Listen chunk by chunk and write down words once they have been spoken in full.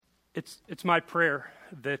It's my prayer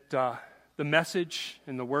that the message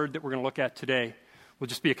and the word that we're going to look at today will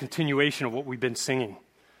just be a continuation of what we've been singing.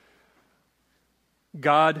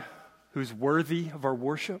 God who's worthy of our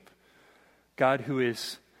worship, God who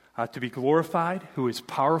is to be glorified, who is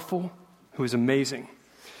powerful, who is amazing.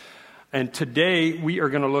 And today we are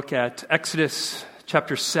going to look at Exodus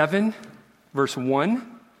chapter 7, verse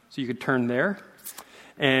 1. So you could turn there.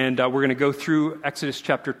 And we're going to go through Exodus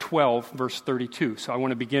chapter 12, verse 32. So I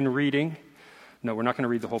want to begin reading. No, we're not going to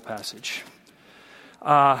read the whole passage.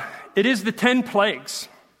 It is the 10 plagues.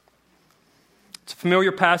 It's a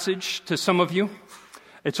familiar passage to some of you.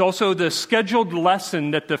 It's also the scheduled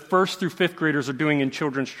lesson that the 1st through 5th graders are doing in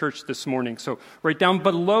children's church this morning. So right down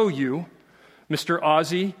below you, Mr.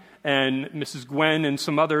 Ozzie and Mrs. Gwen and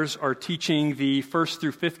some others are teaching the 1st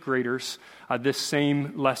through 5th graders this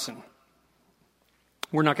same lesson.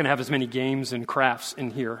 We're not going to have as many games and crafts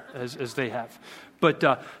in here as they have. But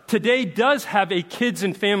today does have a kids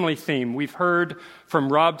and family theme. We've heard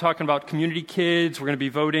from Rob talking about community kids. We're going to be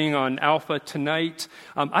voting on Alpha tonight.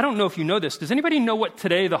 I don't know if you know this. Does anybody know what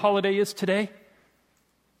the holiday is today?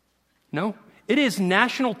 No? It is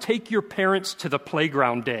National Take Your Parents to the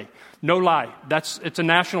Playground Day. No lie. It's a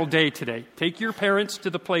national day today. Take your parents to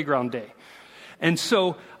the playground day. And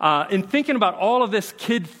so in thinking about all of this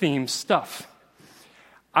kid-themed stuff,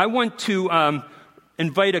 I want to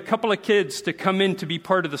invite a couple of kids to come in to be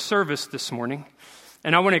part of the service this morning.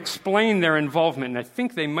 And I want to explain their involvement. And I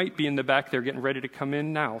think they might be in the back there getting ready to come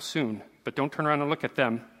in now, soon. But don't turn around and look at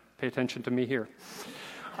them. Pay attention to me here.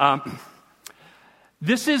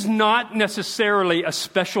 This is not necessarily a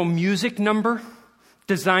special music number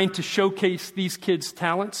designed to showcase these kids'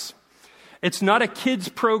 talents. It's not a kids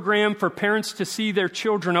program for parents to see their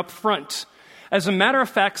children up front. As a matter of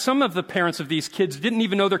fact, some of the parents of these kids didn't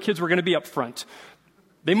even know their kids were going to be up front.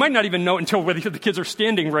 They might not even know it until the kids are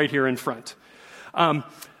standing right here in front.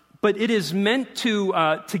 But it is meant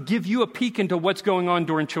to give you a peek into what's going on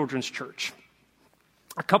during children's church.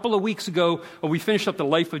 A couple of weeks ago, we finished up the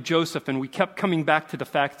life of Joseph, and we kept coming back to the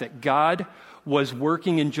fact that God was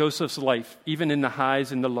working in Joseph's life, even in the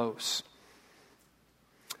highs and the lows.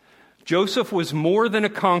 Joseph was more than a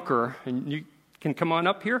conqueror, and you can come on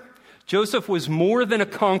up here. Joseph was more than a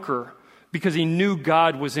conqueror because he knew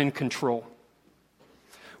God was in control.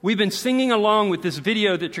 We've been singing along with this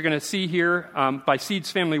video that you're going to see here by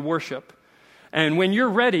Seeds Family Worship. And when you're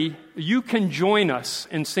ready, you can join us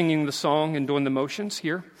in singing the song and doing the motions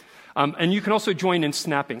here. And you can also join in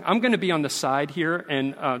snapping. I'm going to be on the side here,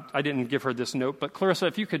 and I didn't give her this note, but Clarissa,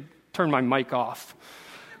 if you could turn my mic off.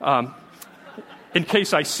 In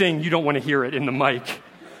case I sing, you don't want to hear it in the mic.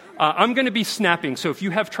 I'm going to be snapping, so if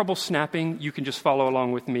you have trouble snapping, you can just follow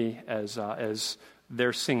along with me as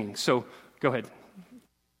they're singing. So go ahead.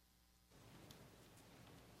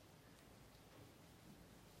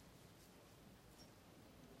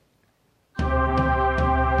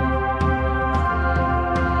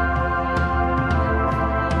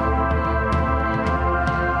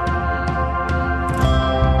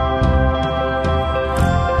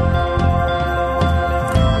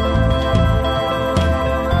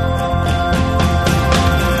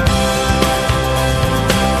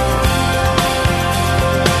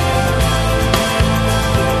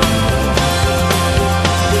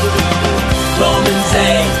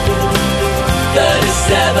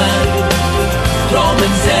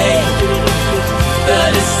 Romans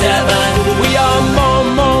 8:37. We are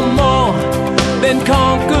more than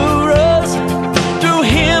conquerors through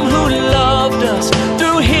Him who loved us.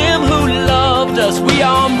 Through Him who loved us. We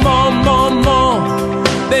are more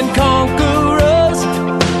than conquerors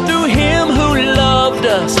through Him who loved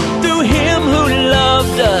us. Through Him who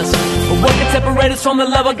loved us. What can separate us from the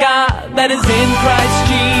love of God that is in Christ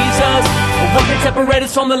Jesus? What can separate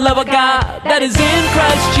us from the love of God that is in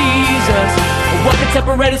Christ Jesus? What can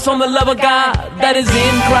separate us from the love of God that is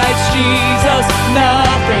in Christ Jesus?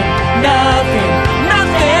 Nothing, nothing,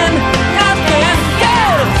 nothing, nothing,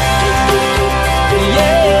 yeah!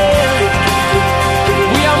 Yeah!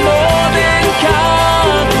 We are more than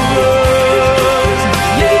conquerors.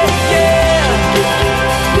 Yeah,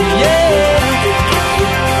 yeah, yeah!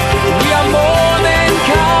 We are more than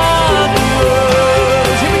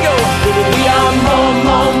conquerors. Here we go. We are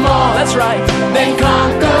more, that's right, than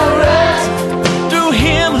conquerors. Through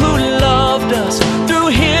Him who loved us. Through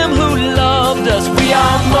Him who loved us. We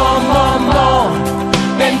are more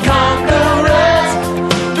than conquerors.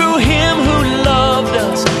 Through Him who loved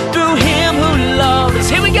us. Through Him who loved us.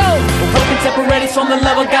 Here we go. What can separate us from the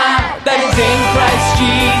love of God that is in Christ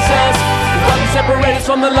Jesus? What can separate us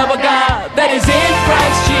from the love of God that is in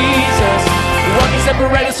Christ Jesus? What can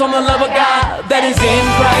separate us from the love of God that is in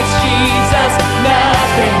Christ Jesus?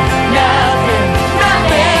 Nothing, nothing,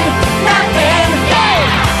 nothing, nothing. Yeah,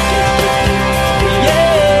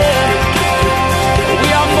 yeah. We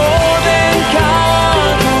are more than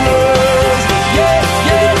conquerors. Yeah,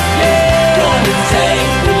 yeah, yeah. Romans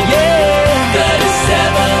 8, yeah.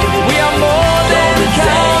 37. We are more than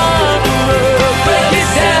conquerors. Break it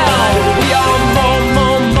down. We are more.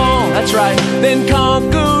 That's right. Than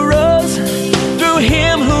conquerors through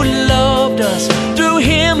Him who loved us. Through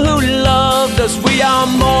Him who loved us. We are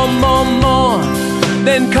more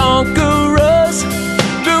than conquerors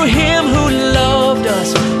through Him who loved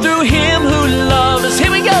us. Through Him who loved us.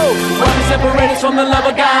 Here we go. What can separate us from the love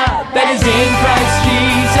of God that is in Christ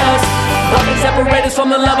Jesus? What can separate us from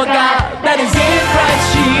the love of God that is in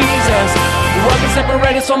Christ Jesus? What can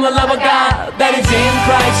separate us from the love of God that is in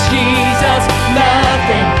Christ Jesus?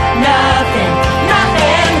 Nothing, nothing,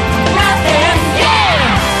 nothing, nothing. Yeah!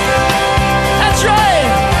 That's right.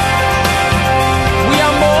 We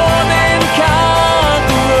are more than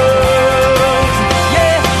conquerors.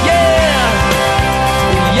 Yeah, yeah,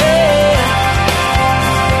 yeah.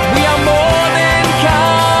 We are more than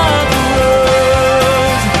conquerors.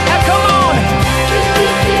 Now come on.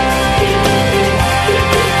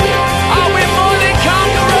 Are we more than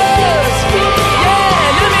conquerors? Yeah,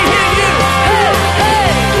 let me hear you. Hey, hey.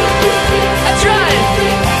 That's right.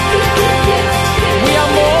 We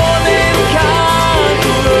are more than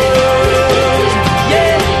conquerors.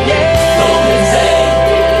 Yeah, yeah. Romans 8,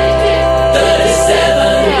 37.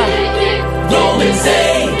 Romans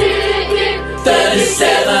 8,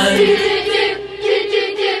 37.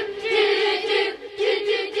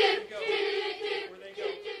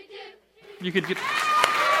 You could get.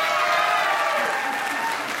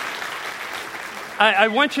 I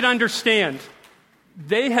want you to understand,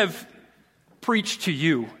 they have preached to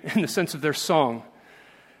you in the sense of their song.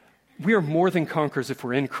 We are more than conquerors if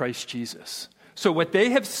we're in Christ Jesus. So what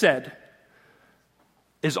they have said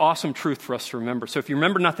is awesome truth for us to remember. So if you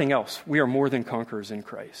remember nothing else, we are more than conquerors in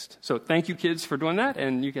Christ. So thank you, kids, for doing that,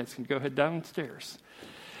 and you guys can go ahead downstairs.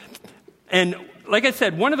 And like I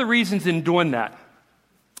said, one of the reasons in doing that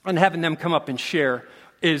and having them come up and share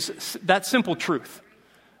is that simple truth.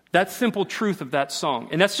 That simple truth of that song.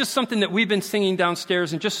 And that's just something that we've been singing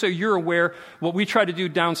downstairs. And just so you're aware, what we try to do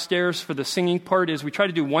downstairs for the singing part is we try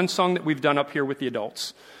to do one song that we've done up here with the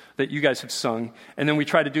adults that you guys have sung. And then we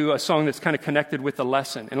try to do a song that's kind of connected with the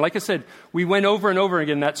lesson. And like I said, we went over and over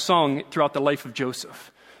again that song throughout the life of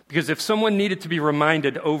Joseph. Because if someone needed to be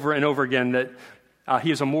reminded over and over again that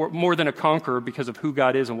he is a more than a conqueror because of who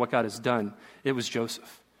God is and what God has done, it was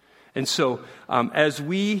Joseph. And so as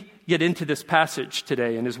we get into this passage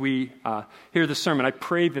today and as we hear the sermon, I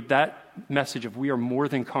pray that that message of we are more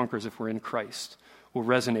than conquerors if we're in Christ will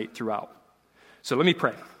resonate throughout. So let me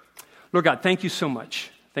pray. Lord God, thank you so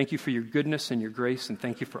much. Thank you for your goodness and your grace, and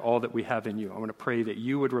thank you for all that we have in you. I want to pray that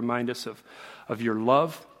you would remind us of your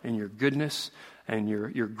love and your goodness and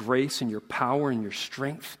your grace and your power and your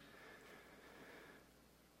strength.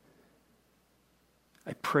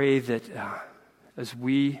 I pray that as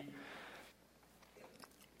we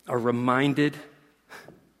are reminded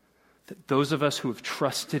that those of us who have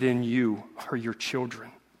trusted in you are your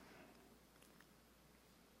children.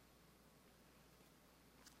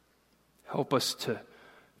 Help us to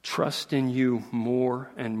trust in you more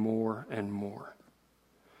and more and more.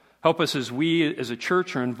 Help us as we as a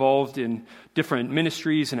church are involved in different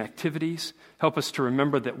ministries and activities. Help us to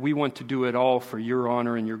remember that we want to do it all for your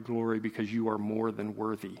honor and your glory because you are more than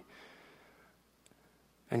worthy.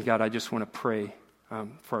 And God, I just want to pray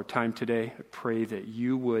for our time today. I pray that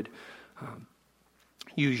you would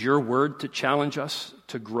use your word to challenge us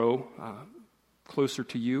to grow closer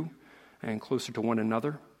to you and closer to one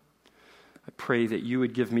another. I pray that you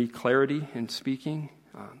would give me clarity in speaking,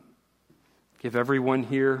 give everyone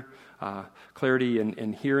here clarity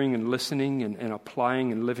in hearing and listening and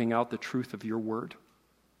applying and living out the truth of your word.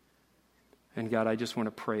 And God, I just want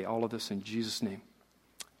to pray all of this in Jesus' name.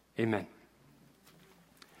 Amen.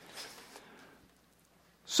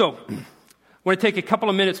 So, I want to take a couple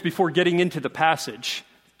of minutes before getting into the passage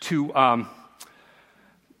to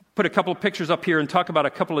put a couple of pictures up here and talk about a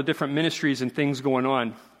couple of different ministries and things going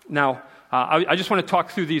on. Now, I just want to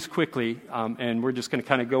talk through these quickly, and we're just going to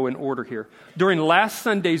kind of go in order here. During last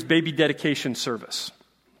Sunday's baby dedication service,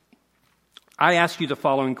 I asked you the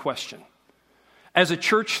following question. As a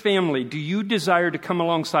church family, do you desire to come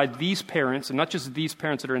alongside these parents, and not just these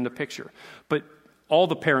parents that are in the picture, but all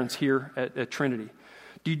the parents here at Trinity,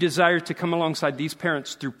 Do you desire to come alongside these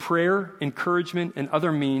parents through prayer, encouragement, and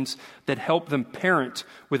other means that help them parent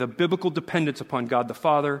with a biblical dependence upon God the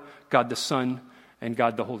Father, God the Son, and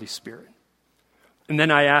God the Holy Spirit? And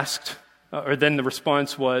then I asked, then the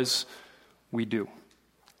response was, we do.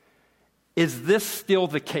 Is this still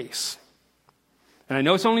the case? And I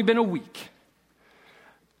know it's only been a week.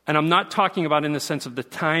 And I'm not talking about in the sense of the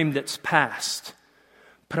time that's passed,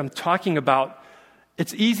 but I'm talking about,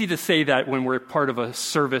 it's easy to say that when we're part of a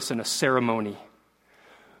service and a ceremony.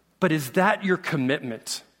 But is that your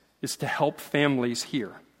commitment, is to help families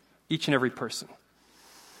here, each and every person?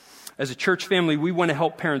 As a church family, we want to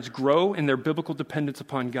help parents grow in their biblical dependence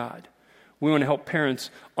upon God. We want to help parents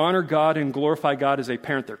honor God and glorify God as they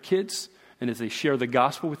parent their kids, and as they share the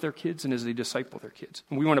gospel with their kids, and as they disciple their kids.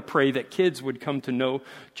 And we want to pray that kids would come to know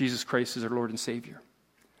Jesus Christ as their Lord and Savior.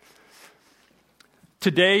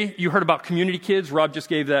 Today, you heard about Community Kids. Rob just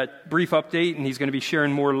gave that brief update, and he's going to be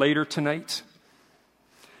sharing more later tonight.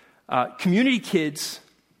 Community Kids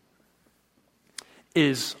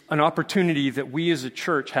is an opportunity that we as a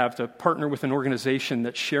church have to partner with an organization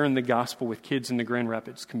that's sharing the gospel with kids in the Grand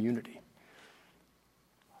Rapids community.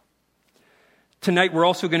 Tonight, we're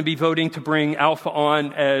also going to be voting to bring Alpha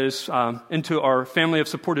on as into our family of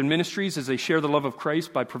supported ministries as they share the love of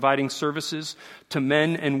Christ by providing services to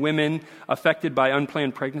men and women affected by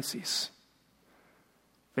unplanned pregnancies.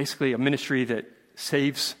 Basically, a ministry that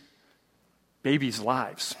saves babies'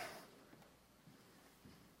 lives.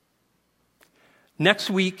 Next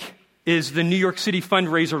week is the New York City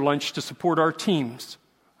fundraiser lunch to support our teams,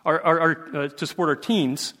 to support our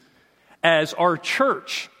teens, as our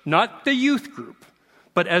church, not the youth group,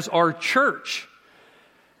 but as our church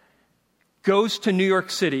goes to New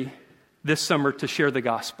York City this summer to share the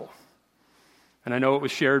gospel. And I know it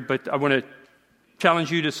was shared, but I want to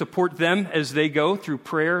challenge you to support them as they go through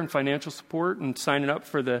prayer and financial support and signing up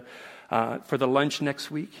for the lunch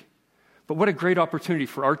next week. But what a great opportunity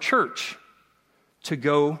for our church to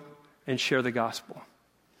go and share the gospel.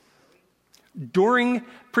 During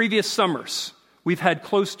previous summers, we've had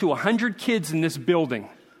close to 100 kids in this building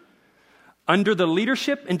under the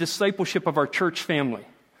leadership and discipleship of our church family.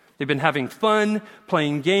 They've been having fun,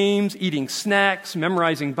 playing games, eating snacks,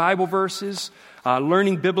 memorizing Bible verses,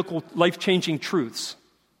 learning biblical life-changing truths.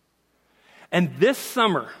 And this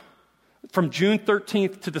summer, from June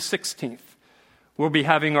 13th to the 16th, we'll be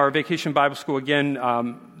having our Vacation Bible School again,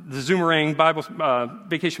 the Zoomerang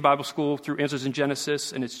Vacation Bible School through Answers in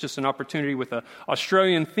Genesis, and it's just an opportunity with an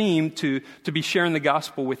Australian theme to be sharing the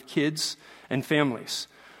gospel with kids and families.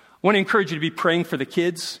 I want to encourage you to be praying for the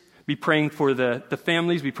kids, be praying for the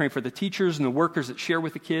families, be praying for the teachers and the workers that share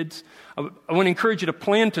with the kids. I want to encourage you to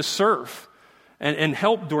plan to serve and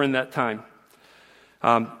help during that time.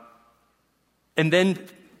 And then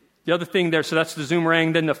the other thing there, so that's the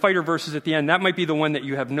Zoomerang, then the fighter verses at the end, that might be the one that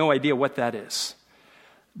you have no idea what that is.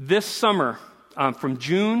 This summer, from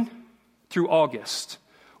June through August,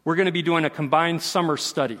 we're going to be doing a combined summer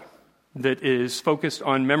study that is focused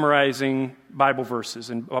on memorizing Bible verses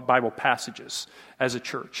and Bible passages as a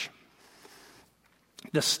church.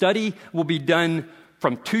 The study will be done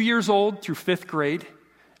from 2 years old through 5th grade,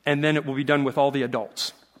 and then it will be done with all the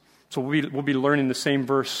adults. So we'll be learning the same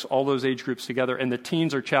verse, all those age groups together, and the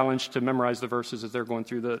teens are challenged to memorize the verses as they're going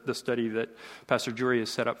through the study that Pastor Jury has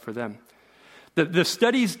set up for them. The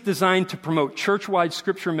study's designed to promote church-wide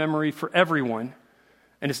scripture memory for everyone,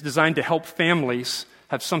 and it's designed to help families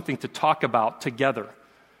have something to talk about together.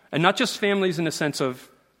 And not just families in the sense of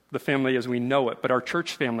the family as we know it, but our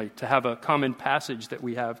church family, to have a common passage that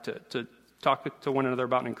we have to talk to one another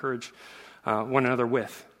about and encourage one another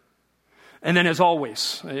with. And then as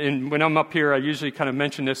always, and when I'm up here, I usually kind of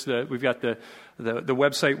mention this, that we've got the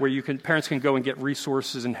website where parents can go and get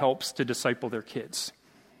resources and helps to disciple their kids.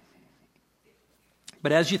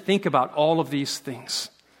 But as you think about all of these things,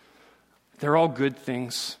 they're all good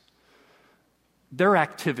things. They're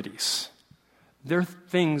activities. They're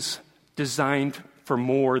things designed for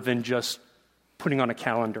more than just putting on a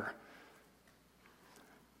calendar.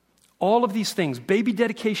 All of these things, baby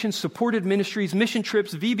dedications, supported ministries, mission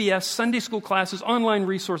trips, VBS, Sunday school classes, online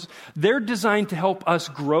resources, they're designed to help us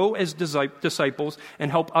grow as disciples and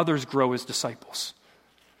help others grow as disciples.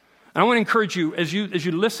 And I want to encourage you, as you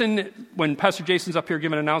listen, when Pastor Jason's up here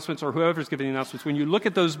giving announcements or whoever's giving announcements, when you look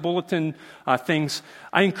at those bulletin things,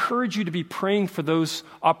 I encourage you to be praying for those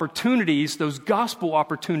opportunities, those gospel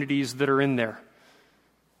opportunities that are in there.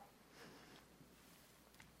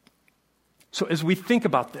 So as we think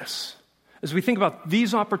about this, as we think about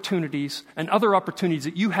these opportunities and other opportunities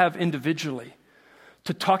that you have individually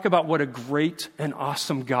to talk about what a great and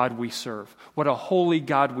awesome God we serve, what a holy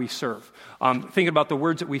God we serve. Thinking about the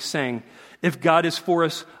words that we sang, if God is for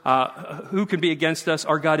us, who can be against us?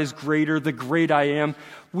 Our God is greater, the great I am.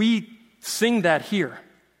 We sing that here.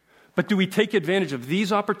 But do we take advantage of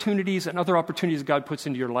these opportunities and other opportunities God puts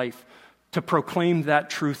into your life to proclaim that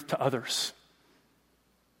truth to others?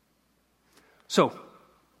 So,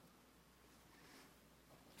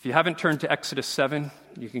 if you haven't turned to Exodus 7,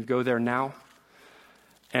 you can go there now.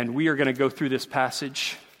 And we are going to go through this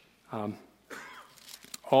passage,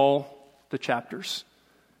 all the chapters,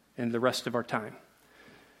 in the rest of our time.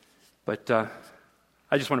 But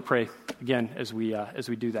I just want to pray again as we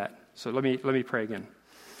do that. So let me pray again.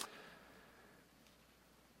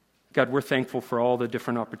 God, we're thankful for all the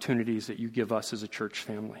different opportunities that you give us as a church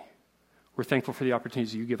family. We're thankful for the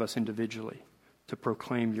opportunities you give us individually to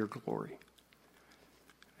proclaim your glory.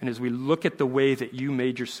 And as we look at the way that you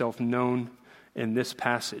made yourself known in this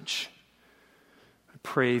passage, I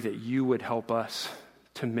pray that you would help us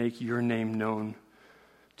to make your name known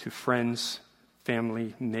to friends,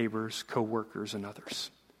 family, neighbors, co-workers, and others,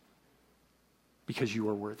 because you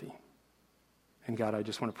are worthy. And God, I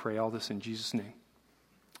just want to pray all this in Jesus' name.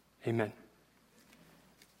 Amen.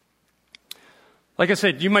 Like I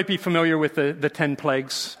said, you might be familiar with the 10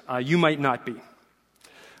 plagues. You might not be.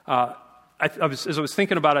 As I was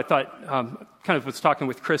thinking about it, I thought, kind of was talking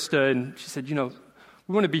with Krista, and she said, we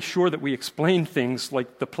want to be sure that we explain things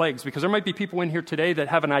like the plagues, because there might be people in here today that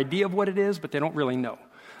have an idea of what it is, but they don't really know.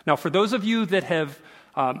 Now, for those of you that have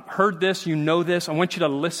heard this, you know this, I want you to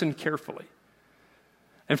listen carefully.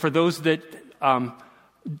 And for those that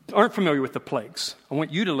aren't familiar with the plagues, I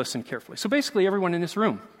want you to listen carefully. So basically, everyone in this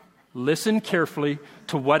room, listen carefully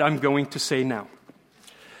to what I'm going to say now.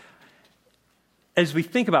 As we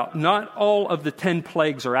think about, not all of the 10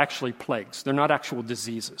 plagues are actually plagues. They're not actual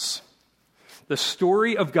diseases. The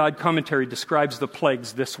Story of God commentary describes the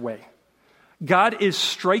plagues this way. God is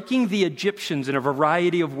striking the Egyptians in a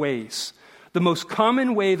variety of ways. The most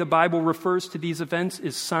common way the Bible refers to these events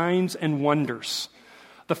is signs and wonders.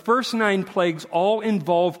 The first 9 plagues all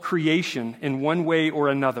involve creation in one way or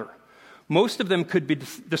another. Most of them could be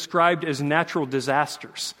described as natural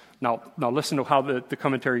disasters. Now listen to how the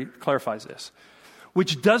commentary clarifies this.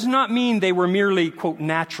 Which does not mean they were merely, quote,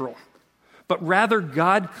 natural, but rather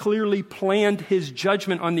God clearly planned his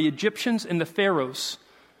judgment on the Egyptians and the pharaohs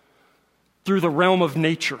through the realm of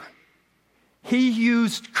nature. He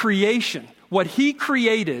used creation, what he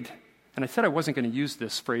created, and I said I wasn't going to use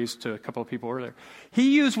this phrase to a couple of people earlier.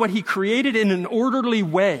 He used what he created in an orderly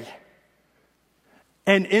way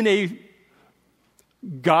and in a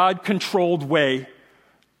God-controlled way.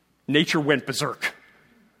 Nature went berserk.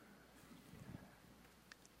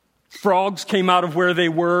 Frogs came out of where they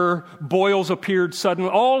were. Boils appeared suddenly.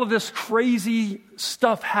 All of this crazy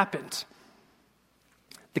stuff happened.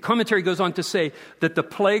 The commentary goes on to say that the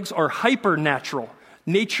plagues are hypernatural,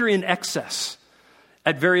 nature in excess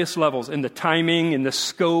at various levels, in the timing, in the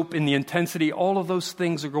scope, in the intensity. All of those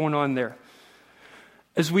things are going on there.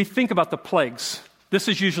 As we think about the plagues, this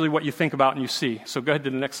is usually what you think about and you see. So go ahead to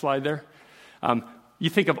the next slide there. You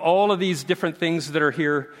think of all of these different things that are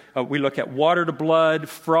here. We look at water to blood,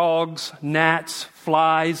 frogs, gnats,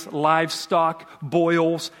 flies, livestock,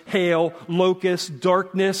 boils, hail, locusts,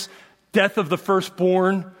 darkness, death of the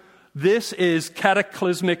firstborn. This is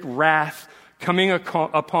cataclysmic wrath coming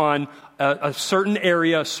upon a certain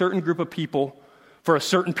area, a certain group of people for a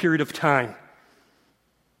certain period of time.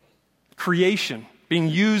 Creation being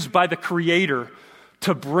used by the Creator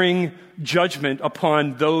to bring judgment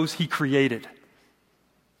upon those he created.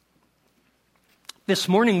 This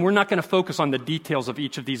morning, we're not going to focus on the details of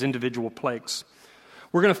each of these individual plagues.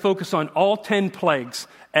 We're going to focus on all 10 plagues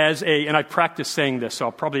and I practiced saying this, so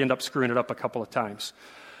I'll probably end up screwing it up a couple of times.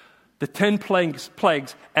 The 10 plagues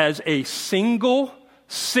as a single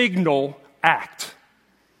signal act.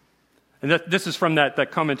 And this is from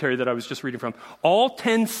that commentary that I was just reading from. All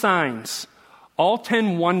 10 signs, all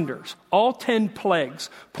 10 wonders, all 10 plagues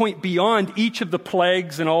point beyond each of the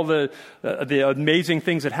plagues and all the amazing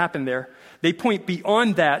things that happen there. They point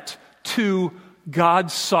beyond that to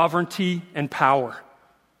God's sovereignty and power.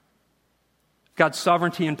 God's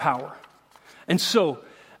sovereignty and power. And so,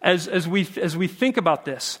 as we think about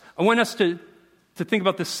this, I want us to think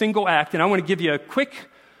about this single act, and I want to give you a quick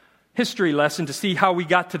history lesson to see how we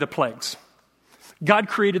got to the plagues. God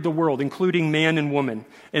created the world, including man and woman.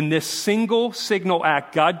 In this single signal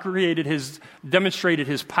act, God demonstrated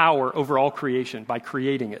his power over all creation by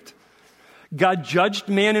creating it. God judged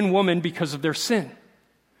man and woman because of their sin.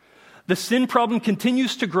 The sin problem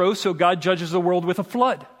continues to grow, so God judges the world with a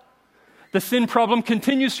flood. The sin problem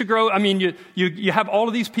continues to grow. I mean, you have all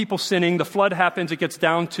of these people sinning. The flood happens. It gets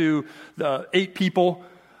down to the 8 people.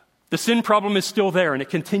 The sin problem is still there, and it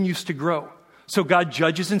continues to grow. So God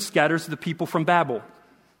judges and scatters the people from Babel.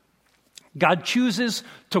 God chooses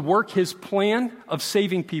to work his plan of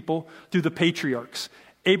saving people through the patriarchs,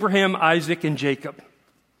 Abraham, Isaac, and Jacob.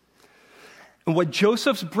 And what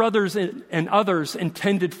Joseph's brothers and others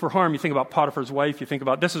intended for harm, you think about Potiphar's wife, you think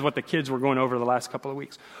about, this is what the kids were going over the last couple of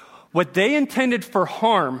weeks. What they intended for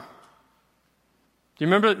harm, do you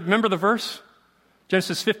remember the verse?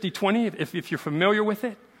 Genesis 50:20, if you're familiar with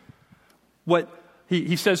it. What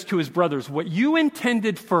he says to his brothers, what you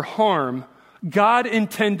intended for harm, God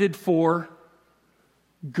intended for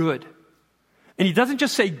good. And he doesn't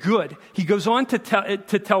just say good. He goes on to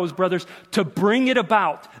tell his brothers to bring it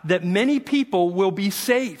about that many people will be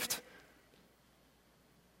saved.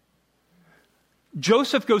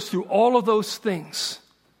 Joseph goes through all of those things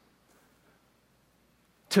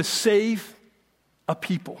to save a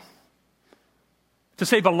people. To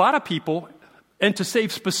save a lot of people, and to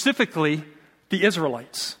save specifically the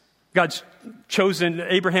Israelites. God's chosen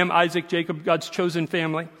Abraham, Isaac, Jacob, God's chosen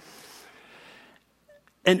family.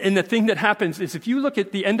 And the thing that happens is if you look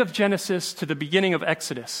at the end of Genesis to the beginning of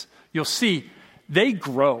Exodus, you'll see they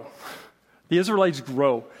grow. The Israelites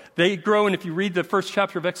grow. They grow, and if you read the first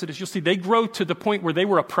chapter of Exodus, you'll see they grow to the point where they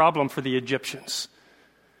were a problem for the Egyptians.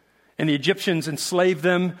 And the Egyptians enslaved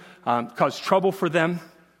them, caused trouble for them.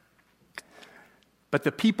 But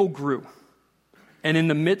the people grew. And in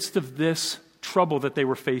the midst of this trouble that they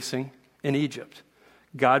were facing in Egypt,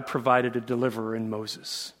 God provided a deliverer in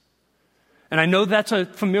Moses. And I know that's a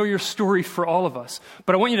familiar story for all of us,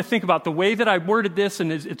 but I want you to think about the way that I worded this,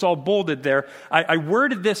 and it's all bolded there. I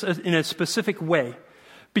worded this in a specific way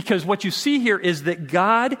because what you see here is that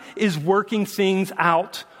God is working things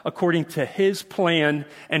out according to his plan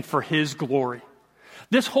and for his glory.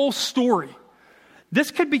 This whole story,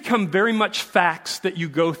 this could become very much facts that you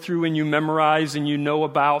go through and you memorize and you know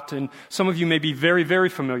about, and some of you may be very, very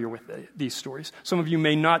familiar with these stories. Some of you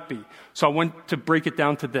may not be. So I want to break it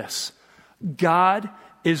down to this. God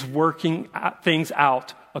is working things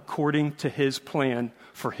out according to his plan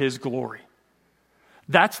for his glory.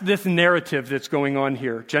 That's this narrative that's going on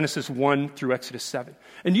here, Genesis 1 through Exodus 7.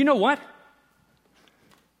 And you know what?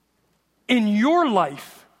 In your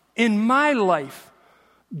life, in my life,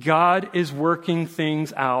 God is working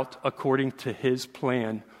things out according to his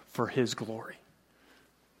plan for his glory.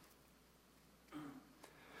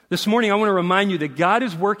 This morning, I want to remind you that God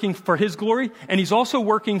is working for his glory, and he's also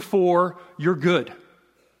working for your good.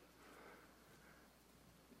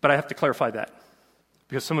 But I have to clarify that,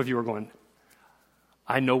 because some of you are going,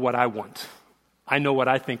 I know what I want. I know what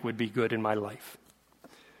I think would be good in my life.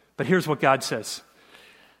 But here's what God says.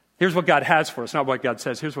 Here's what God has for us. Not what God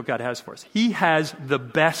says. Here's what God has for us. He has the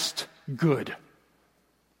best good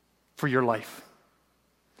for your life.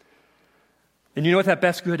 And you know what that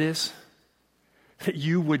best good is? That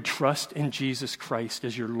you would trust in Jesus Christ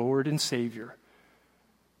as your Lord and Savior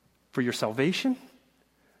for your salvation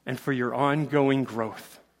and for your ongoing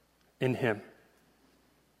growth in him.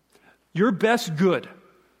 Your best good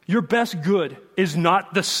is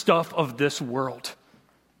not the stuff of this world.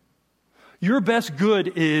 Your best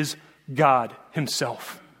good is God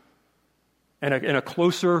himself and a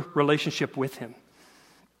closer relationship with him.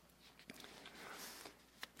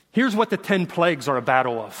 Here's what the 10 plagues are a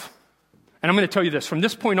battle of. And I'm going to tell you this. From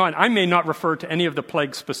this point on, I may not refer to any of the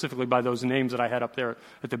plagues specifically by those names that I had up there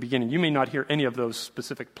at the beginning. You may not hear any of those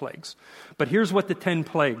specific plagues. But here's what the 10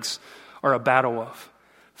 plagues are a battle of.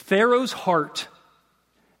 Pharaoh's heart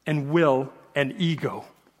and will and ego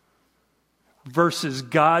versus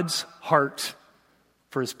God's heart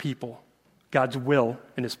for his people, God's will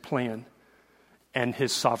and his plan and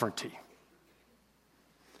his sovereignty.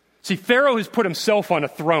 See, Pharaoh has put himself on a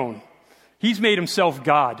throne. He's made himself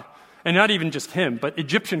God. And not even just him, but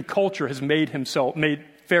Egyptian culture has made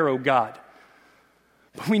Pharaoh God.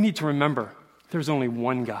 But we need to remember, there's only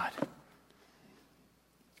one God.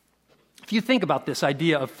 If you think about this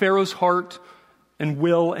idea of Pharaoh's heart and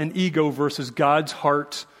will and ego versus God's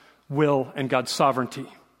heart, will, and God's sovereignty,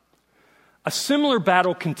 a similar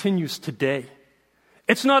battle continues today.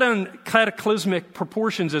 It's not in cataclysmic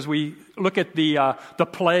proportions as we look at the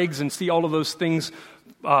plagues and see all of those things,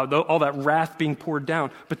 all that wrath being poured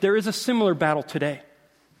down. But there is a similar battle today.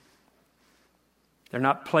 They're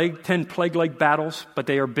not 10 plague-like battles, but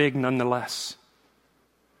they are big nonetheless.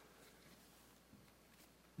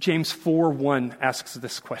 James 4:1 asks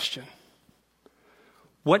this question.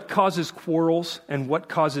 What causes quarrels and what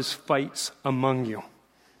causes fights among you?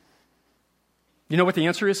 You know what the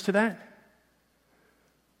answer is to that?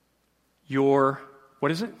 your,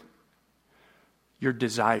 what is it? Your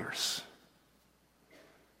desires.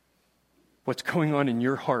 What's going on in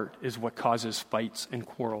your heart is what causes fights and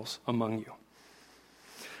quarrels among you.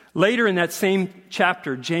 Later in that same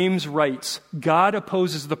chapter, James writes, God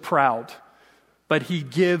opposes the proud, but he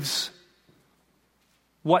gives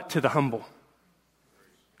what to the humble?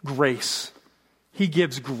 Grace. He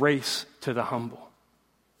gives grace to the humble.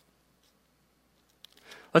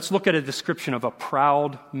 Let's look at a description of a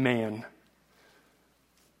proud man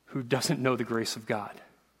who doesn't know the grace of God.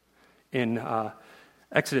 In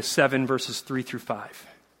Exodus 7, verses 3 through 5.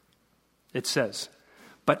 It says,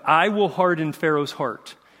 "But I will harden Pharaoh's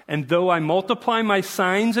heart, and though I multiply my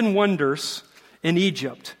signs and wonders in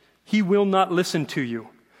Egypt, he will not listen to you.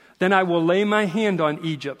 Then I will lay my hand on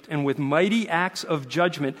Egypt, and with mighty acts of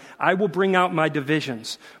judgment I will bring out my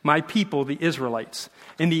divisions, my people, the Israelites.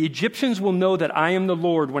 And the Egyptians will know that I am the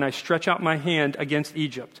Lord when I stretch out my hand against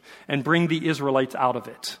Egypt and bring the Israelites out of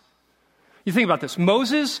it." You think about this.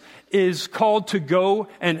 Moses is called to go,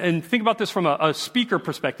 and think about this from a speaker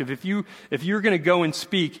perspective. If you're going to go and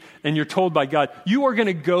speak and you're told by God, you are going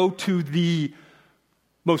to go to the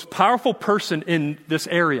most powerful person in this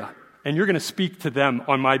area, and you're going to speak to them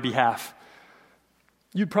on my behalf.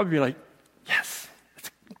 You'd probably be like, yes, it's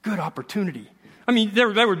a good opportunity. I mean,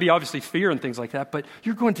 there would be obviously fear and things like that, but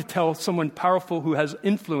you're going to tell someone powerful who has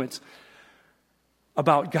influence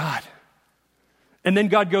about God. And then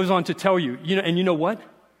God goes on to tell you, and you know what?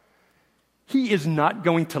 He is not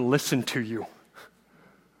going to listen to you.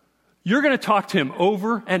 You're going to talk to him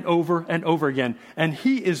over and over and over again, and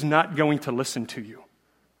he is not going to listen to you.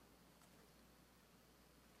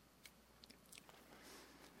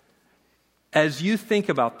 As you think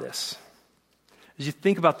about this,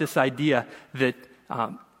 idea that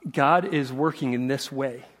God is working in this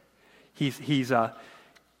way, he's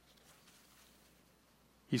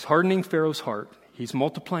hardening Pharaoh's heart. He's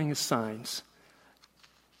multiplying his signs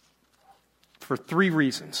for 3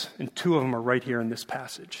 reasons, and 2 of them are right here in this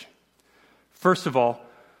passage. First of all,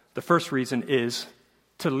 the first reason is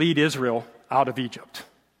to lead Israel out of Egypt.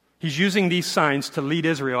 He's using these signs to lead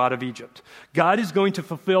Israel out of Egypt. God is going to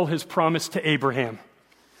fulfill his promise to Abraham.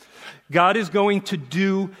 God is going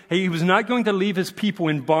to he was not going to leave his people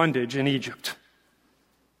in bondage in Egypt.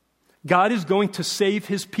 God is going to save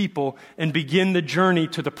his people and begin the journey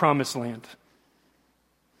to the promised land.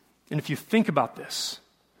 And if you think about this,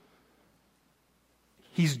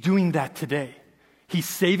 he's doing that today. He's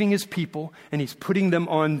saving his people and he's putting them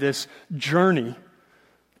on this journey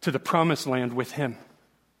to the promised land with him.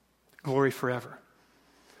 Glory forever.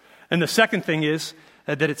 And the second thing is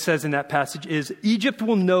that it says in that passage is Egypt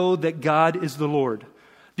will know that God is the Lord.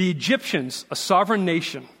 The Egyptians, a sovereign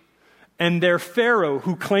nation, and their Pharaoh,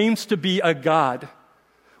 who claims to be a god,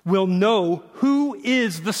 will know who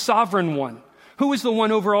is the sovereign one. Who is the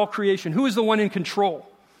one over all creation? Who is the one in control?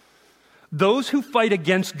 Those who fight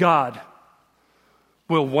against God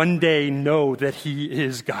will one day know that he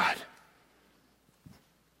is God.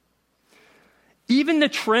 Even the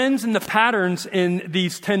trends and the patterns in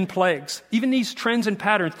these 10 plagues, even these trends and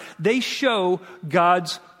patterns, they show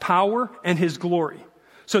God's power and his glory.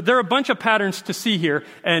 So there are a bunch of patterns to see here,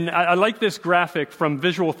 and I like this graphic from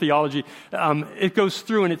Visual Theology. It goes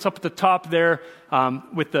through, and it's up at the top there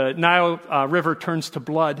with the Nile River turns to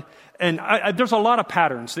blood. And there's a lot of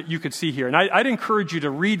patterns that you could see here. And I'd encourage you to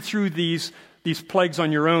read through these plagues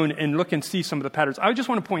on your own and look and see some of the patterns. I just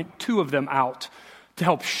want to point 2 of them out to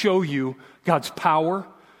help show you God's power,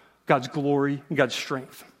 God's glory, and God's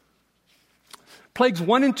strength. Plagues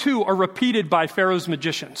 1 and 2 are repeated by Pharaoh's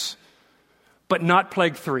magicians, but not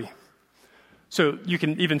plague 3. So you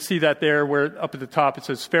can even see that there where up at the top it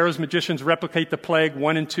says Pharaoh's magicians replicate the plague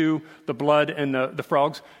 1 and 2, the blood and the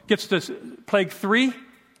frogs. Gets to plague 3,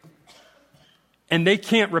 and they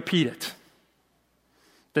can't repeat it.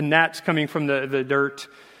 The gnats coming from the dirt,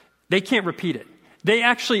 they can't repeat it. They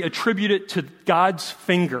actually attribute it to God's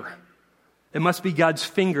finger. It must be God's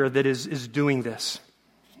finger that is doing this.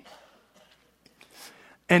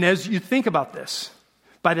 And as you think about this,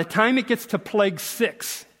 by the time it gets to plague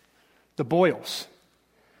 6, the boils,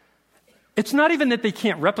 it's not even that they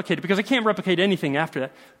can't replicate it, because they can't replicate anything after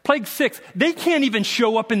that. Plague 6, they can't even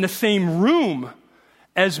show up in the same room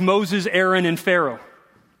as Moses, Aaron, and Pharaoh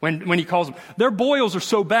when he calls them. Their boils are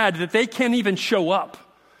so bad that they can't even show up.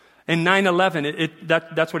 In 9:11,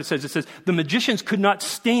 that's what it says. It says, the magicians could not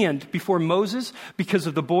stand before Moses because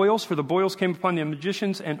of the boils, for the boils came upon the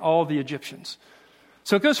magicians and all the Egyptians.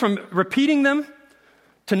 So it goes from repeating them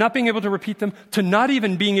to not being able to repeat them, to not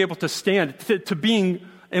even being able to stand, to being,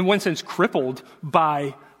 in one sense, crippled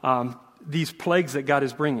by these plagues that God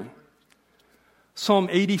is bringing. Psalm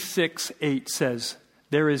 86:8 says,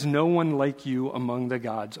 "There is no one like you among the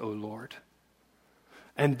gods, O Lord."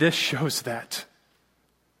 And this shows that.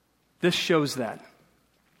 This shows that.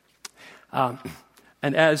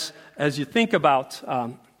 And as you think about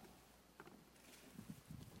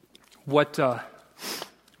what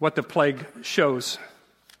the plague shows,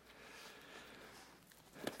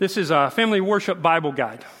 this is a Family Worship Bible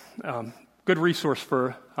Guide. Good resource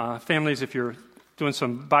for families if you're doing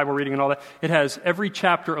some Bible reading and all that. It has every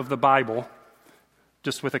chapter of the Bible,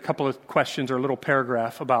 just with a couple of questions or a little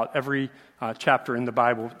paragraph about every chapter in the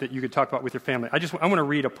Bible that you could talk about with your family. I want to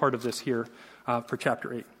read a part of this here for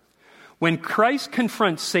chapter 8. When Christ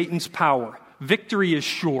confronts Satan's power, victory is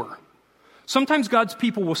sure. Sometimes God's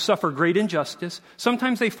people will suffer great injustice.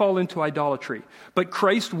 Sometimes they fall into idolatry. But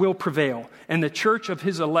Christ will prevail, and the church of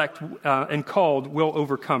his elect and called will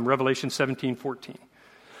overcome. Revelation 17:14.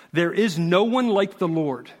 There is no one like the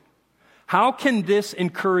Lord. How can this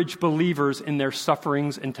encourage believers in their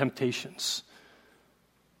sufferings and temptations?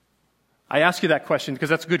 I ask you that question because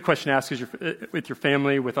that's a good question to ask with your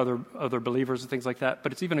family, with other believers and things like that.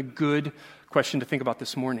 But it's even a good question to think about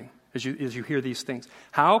this morning as you hear these things.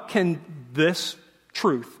 How can this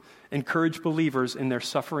truth encourage believers in their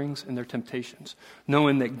sufferings and their temptations,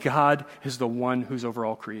 knowing that God is the one who's over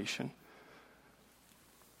all creation?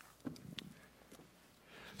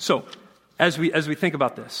 So, as we think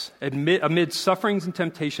about this, amid sufferings and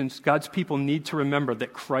temptations, God's people need to remember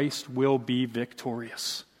that Christ will be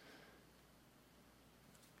victorious.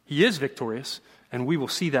 He is victorious, and we will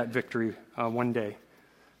see that victory one day.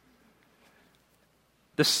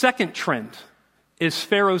 The second trend is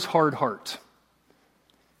Pharaoh's hard heart.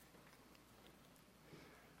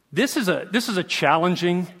 This is a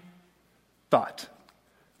challenging thought,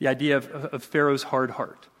 the idea of Pharaoh's hard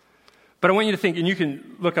heart. But I want you to think, and you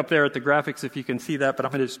can look up there at the graphics if you can see that, but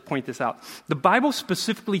I'm going to just point this out. The Bible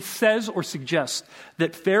specifically says or suggests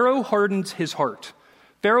that Pharaoh hardens his heart.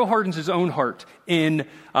 Pharaoh hardens his own heart in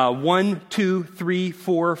 1, 2, 3,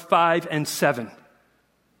 4, 5, and 7.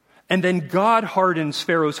 And then God hardens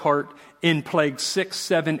Pharaoh's heart in plagues 6,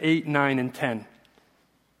 7, 8, 9, and 10.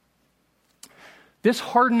 This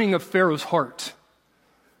hardening of Pharaoh's heart,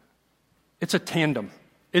 it's a tandem.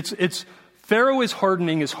 It's Pharaoh is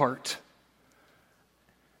hardening his heart,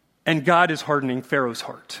 and God is hardening Pharaoh's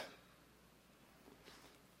heart.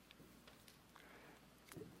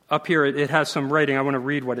 Up here, it has some writing. I want to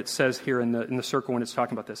read what it says here in the circle when it's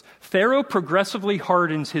talking about this. Pharaoh progressively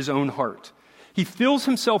hardens his own heart. He fills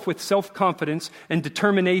himself with self-confidence and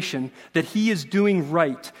determination that he is doing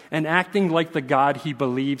right and acting like the God he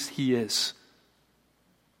believes he is.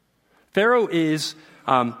 Pharaoh is,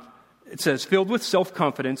 it says, filled with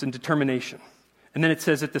self-confidence and determination. And then it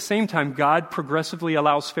says, at the same time, God progressively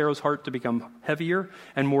allows Pharaoh's heart to become heavier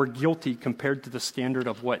and more guilty compared to the standard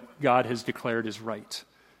of what God has declared is right.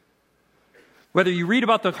 Whether you read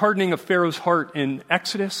about the hardening of Pharaoh's heart in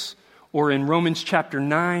Exodus or in Romans chapter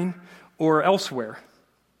 9 or elsewhere,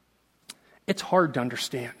 it's hard to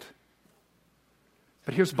understand.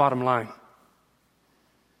 But here's the bottom line.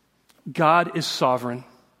 God is sovereign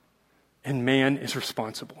and man is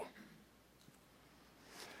responsible.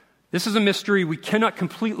 This is a mystery we cannot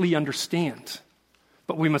completely understand,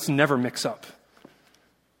 but we must never mix up.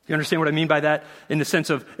 You understand what I mean by that? In the sense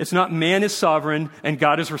of, it's not man is sovereign and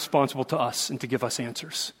God is responsible to us and to give us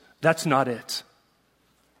answers. That's not it.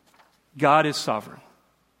 God is sovereign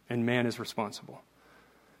and man is responsible.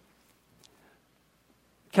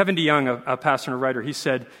 Kevin DeYoung, a pastor and a writer, he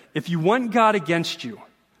said, if you want God against you,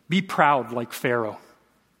 be proud like Pharaoh.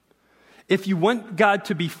 If you want God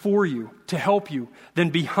to be for you, to help you, then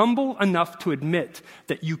be humble enough to admit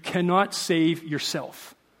that you cannot save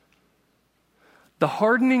yourself. The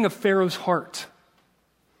hardening of Pharaoh's heart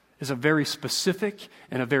is a very specific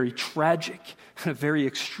and a very tragic and a very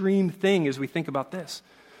extreme thing as we think about this.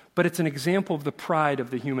 But it's an example of the pride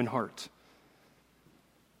of the human heart.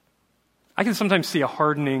 I can sometimes see a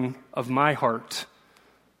hardening of my heart.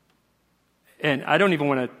 And I don't even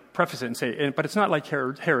want to preface it and say, but it's not like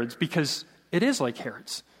Herod's, because it is like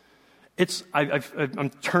Herod's.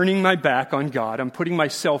 I'm turning my back on God. I'm putting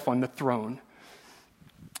myself on the throne.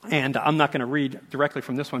 And I'm not going to read directly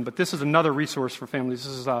from this one, but this is another resource for families.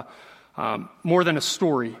 This is More Than a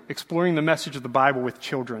Story, exploring the message of the Bible with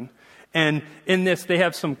children. And in this, they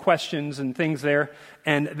have some questions and things there.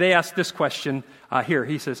 And they ask this question here.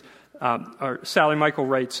 He says, or Sally Michael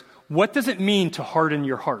writes, what does it mean to harden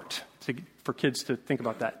your heart? For kids to think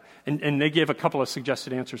about that. And they give a couple of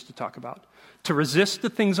suggested answers to talk about. To resist the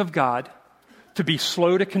things of God, to be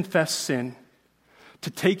slow to confess sin, to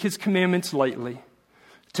take his commandments lightly,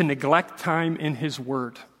 to neglect time in his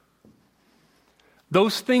word.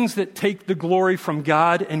 Those things that take the glory from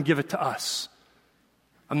God and give it to us.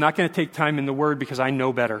 I'm not going to take time in the Word because I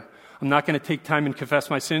know better. I'm not going to take time and confess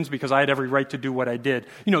my sins because I had every right to do what I did.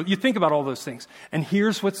 You think about all those things. And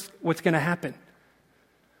here's what's going to happen.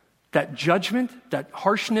 That judgment, that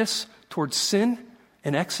harshness towards sin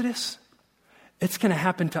in Exodus, it's going to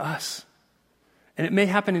happen to us. And it may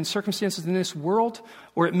happen in circumstances in this world,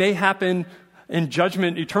 or it may happen in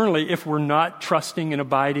judgment eternally if we're not trusting and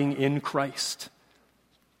abiding in Christ.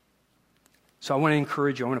 So I want to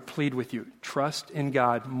encourage you, I want to plead with you, trust in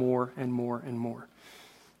God more and more and more.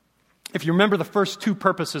 If you remember the first two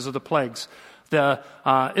purposes of the plagues,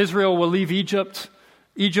 Israel will leave Egypt,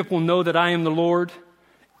 Egypt will know that I am the Lord.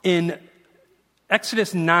 In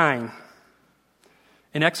Exodus 9,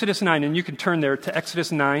 and you can turn there to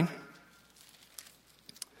Exodus 9,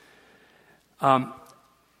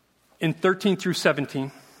 in 13 through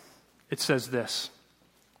 17, it says this.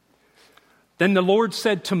 Then the Lord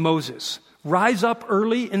said to Moses, rise up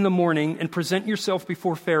early in the morning and present yourself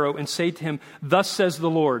before Pharaoh and say to him, thus says the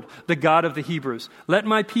Lord, the God of the Hebrews, let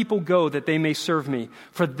my people go that they may serve me.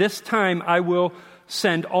 For this time I will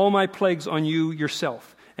send all my plagues on you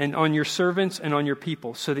yourself and on your servants and on your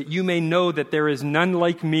people, so that you may know that there is none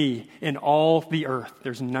like me in all the earth.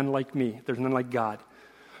 There's none like me. There's none like God.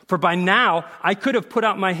 For by now I could have put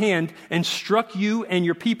out my hand and struck you and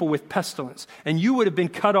your people with pestilence, and you would have been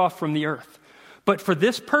cut off from the earth. But for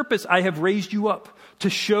this purpose I have raised you up, to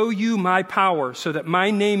show you my power, so that my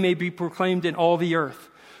name may be proclaimed in all the earth.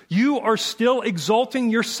 You are still exalting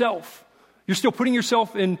yourself. You're still putting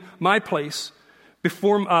yourself in my place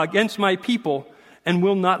against my people, and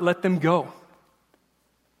will not let them go.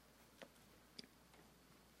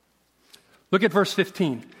 Look at verse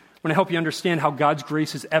 15. I want to help you understand how God's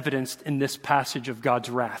grace is evidenced in this passage of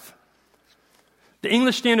God's wrath. The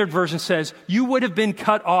English Standard Version says, you would have been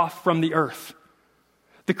cut off from the earth.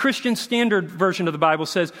 The Christian Standard Version of the Bible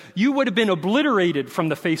says, you would have been obliterated from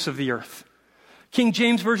the face of the earth. King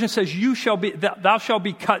James Version says, thou shalt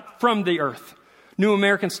be cut from the earth. New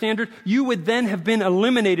American Standard, you would then have been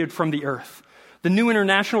eliminated from the earth. The New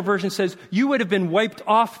International Version says, you would have been wiped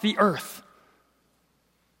off the earth.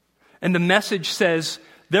 And the Message says,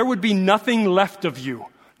 there would be nothing left of you,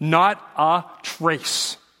 not a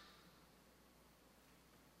trace.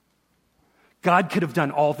 God could have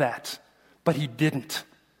done all that, but he didn't.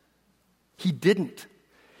 He didn't.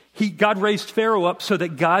 God raised Pharaoh up so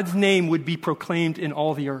that God's name would be proclaimed in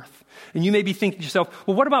all the earth. And you may be thinking to yourself,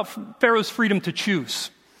 well, what about Pharaoh's freedom to choose?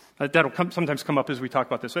 That'll sometimes come up as we talk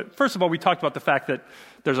about this. First of all, we talked about the fact that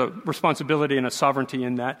there's a responsibility and a sovereignty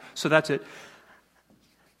in that. So that's it.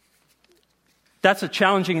 That's a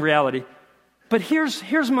challenging reality. But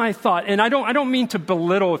here's my thought, and I don't mean to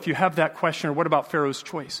belittle if you have that question or what about Pharaoh's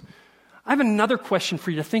choice. I have another question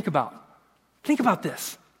for you to think about. Think about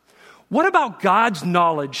this. What about God's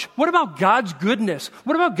knowledge? What about God's goodness?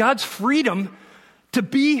 What about God's freedom to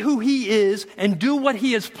be who he is and do what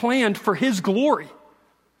he has planned for his glory?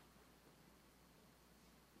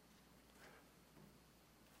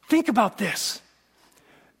 Think about this.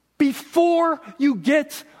 Before you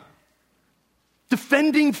get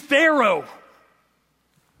defending Pharaoh,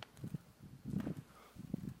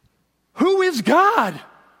 who is God?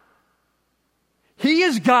 He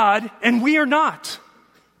is God and we are not.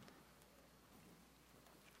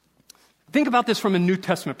 Think about this from a New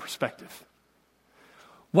Testament perspective.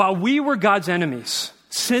 While we were God's enemies,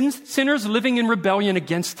 sinners living in rebellion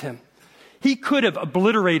against him, he could have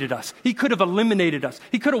obliterated us. He could have eliminated us.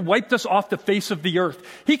 He could have wiped us off the face of the earth.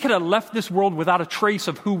 He could have left this world without a trace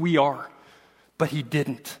of who we are. But he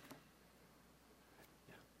didn't.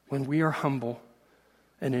 When we are humble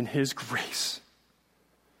and in his grace,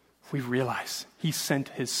 we realize he sent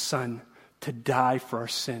his son to die for our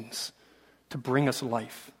sins, to bring us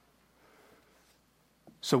life.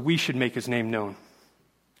 So we should make his name known.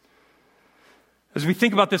 As we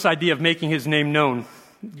think about this idea of making his name known,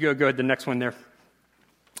 go ahead, the next one there.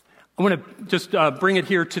 I want to just bring it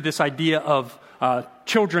here to this idea of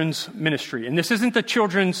children's ministry. And this isn't the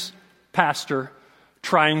children's pastor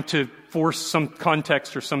trying to force some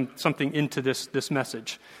context or something into this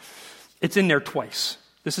message. It's in there twice.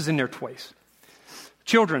 This is in there twice.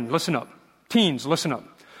 Children, listen up. Teens, listen up.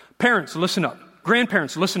 Parents, listen up.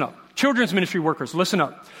 Grandparents, listen up. Children's ministry workers, listen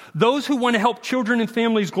up. Those who want to help children and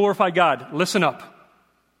families glorify God, listen up.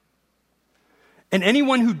 And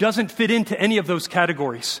anyone who doesn't fit into any of those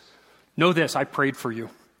categories, know this, I prayed for you.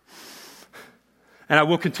 And I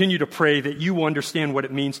will continue to pray that you will understand what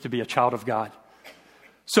it means to be a child of God.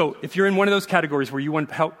 So if you're in one of those categories where you want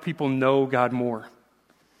to help people know God more,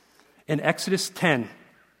 in Exodus 10,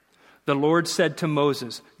 The Lord said to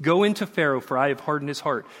Moses, "Go into Pharaoh, for I have hardened his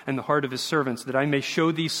heart and the heart of his servants, that I may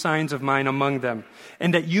show these signs of mine among them,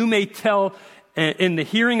 and that you may tell in the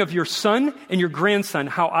hearing of your son and your grandson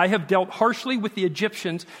how I have dealt harshly with the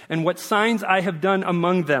Egyptians and what signs I have done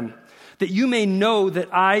among them, that you may know that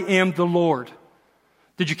I am the Lord."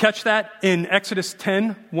 Did you catch that in Exodus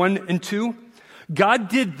 10, 1 and 2? God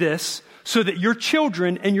did this so that your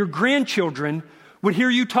children and your grandchildren would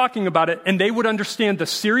hear you talking about it, and they would understand the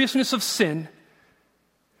seriousness of sin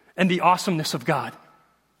and the awesomeness of God.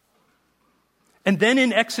 And then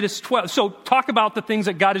in Exodus 12, so talk about the things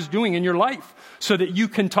that God is doing in your life so that you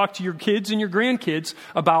can talk to your kids and your grandkids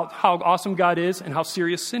about how awesome God is and how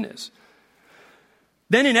serious sin is.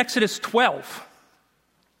 Then in Exodus 12,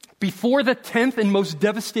 before the 10th and most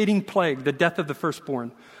devastating plague, the death of the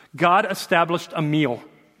firstborn, God established a meal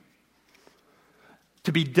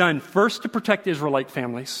to be done first to protect Israelite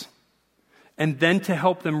families, and then to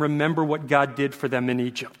help them remember what God did for them in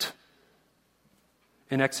Egypt.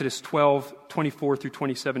 In Exodus 12, 24 through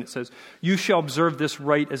 27, it says, "You shall observe this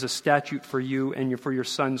rite as a statute for you and for your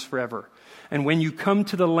sons forever. And when you come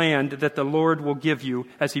to the land that the Lord will give you,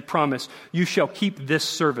 as he promised, you shall keep this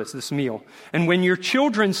service, this meal. And when your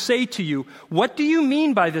children say to you, 'What do you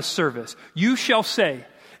mean by this service?' you shall say,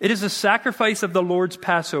 'It is a sacrifice of the Lord's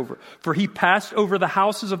Passover, for he passed over the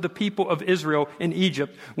houses of the people of Israel in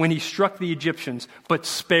Egypt when he struck the Egyptians, but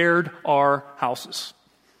spared our houses.'"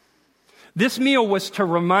 This meal was to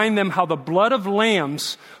remind them how the blood of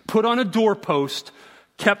lambs put on a doorpost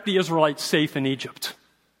kept the Israelites safe in Egypt.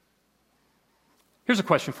 Here's a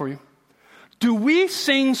question for you. Do we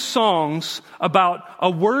sing songs about a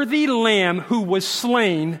worthy lamb who was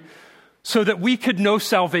slain so that we could know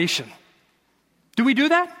salvation? Do we do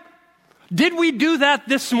that? Did we do that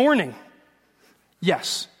this morning?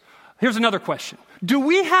 Yes. Here's another question. Do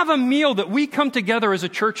we have a meal that we come together as a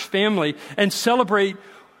church family and celebrate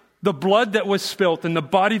the blood that was spilt and the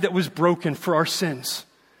body that was broken for our sins?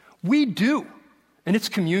 We do. And it's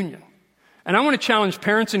communion. And I want to challenge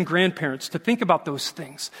parents and grandparents to think about those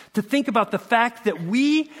things, to think about the fact that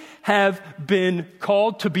we have been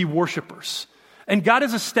called to be worshipers. And God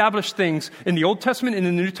has established things in the Old Testament and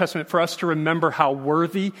in the New Testament for us to remember how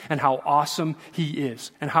worthy and how awesome he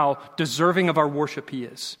is and how deserving of our worship he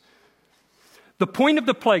is. The point of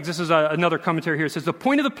the plagues, this is another commentary here, it says, the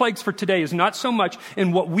point of the plagues for today is not so much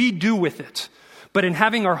in what we do with it, but in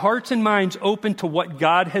having our hearts and minds open to what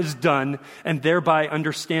God has done and thereby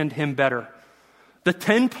understand him better. The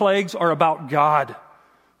 10 plagues are about God,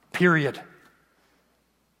 period.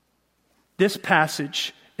 This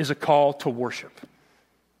passage is a call to worship.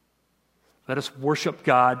 Let us worship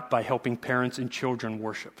God by helping parents and children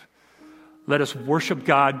worship. Let us worship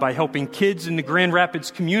God by helping kids in the Grand Rapids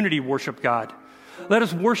community worship God. Let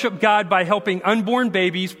us worship God by helping unborn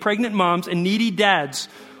babies, pregnant moms, and needy dads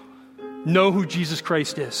know who Jesus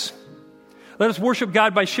Christ is. Let us worship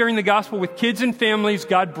God by sharing the gospel with kids and families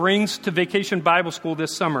God brings to Vacation Bible School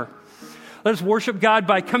this summer. Let us worship God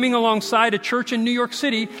by coming alongside a church in New York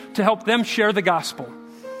City to help them share the gospel.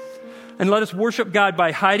 And let us worship God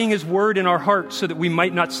by hiding his word in our hearts so that we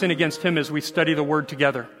might not sin against him as we study the word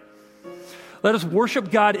together. Let us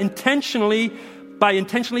worship God by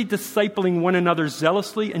intentionally discipling one another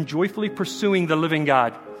zealously and joyfully pursuing the living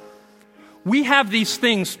God. We have these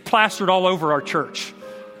things plastered all over our church.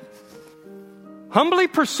 Humbly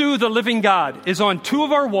Pursue the Living God is on 2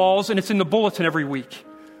 of our walls, and it's in the bulletin every week.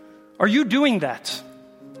 Are you doing that?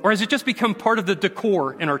 Or has it just become part of the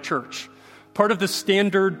decor in our church? Part of the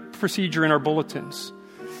standard procedure in our bulletins?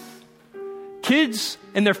 Kids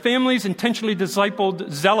and their families intentionally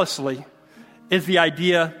discipled zealously is the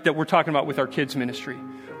idea that we're talking about with our kids ministry.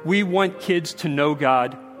 We want kids to know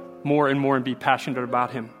God more and more and be passionate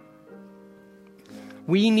about him.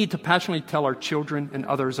 We need to passionately tell our children and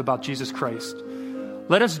others about Jesus Christ.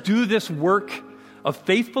 Let us do this work of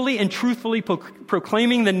faithfully and truthfully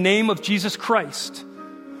proclaiming the name of Jesus Christ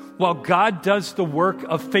while God does the work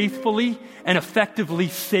of faithfully and effectively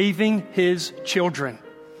saving his children.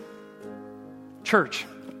 Church,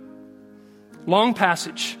 long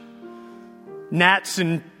passage, gnats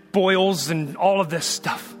and boils and all of this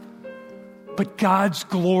stuff. But God's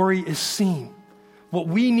glory is seen. What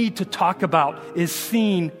we need to talk about is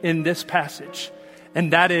seen in this passage.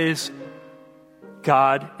 And that is,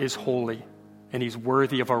 God is holy and he's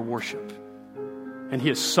worthy of our worship. And he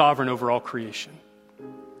is sovereign over all creation.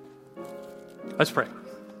 Let's pray.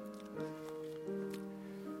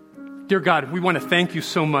 Dear God, we want to thank you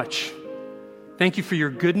so much. Thank you for your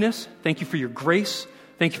goodness. Thank you for your grace.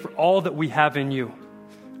 Thank you for all that we have in you.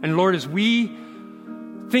 And Lord, as we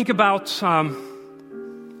think about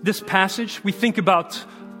this passage, we think about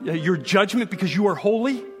your judgment because you are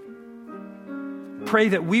holy. Pray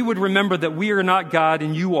that we would remember that we are not God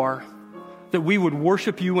and you are, that we would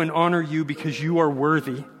worship you and honor you because you are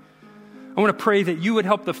worthy. I want to pray that you would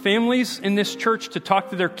help the families in this church to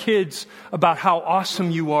talk to their kids about how awesome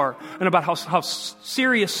you are and about how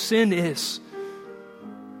serious sin is.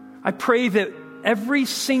 I pray that every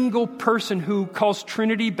single person who calls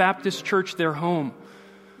Trinity Baptist Church their home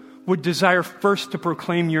would desire first to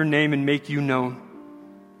proclaim your name and make you known.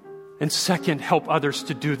 And second, help others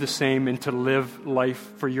to do the same and to live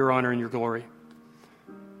life for your honor and your glory.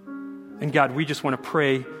 And God, we just want to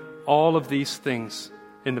pray all of these things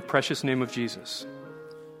in the precious name of Jesus.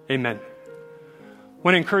 Amen. I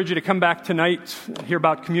want to encourage you to come back tonight, hear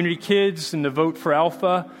about Community Kids and the vote for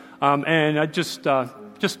Alpha. And I just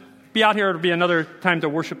be out here. It'll be another time to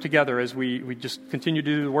worship together as we just continue to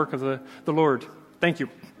do the work of the Lord. Thank you.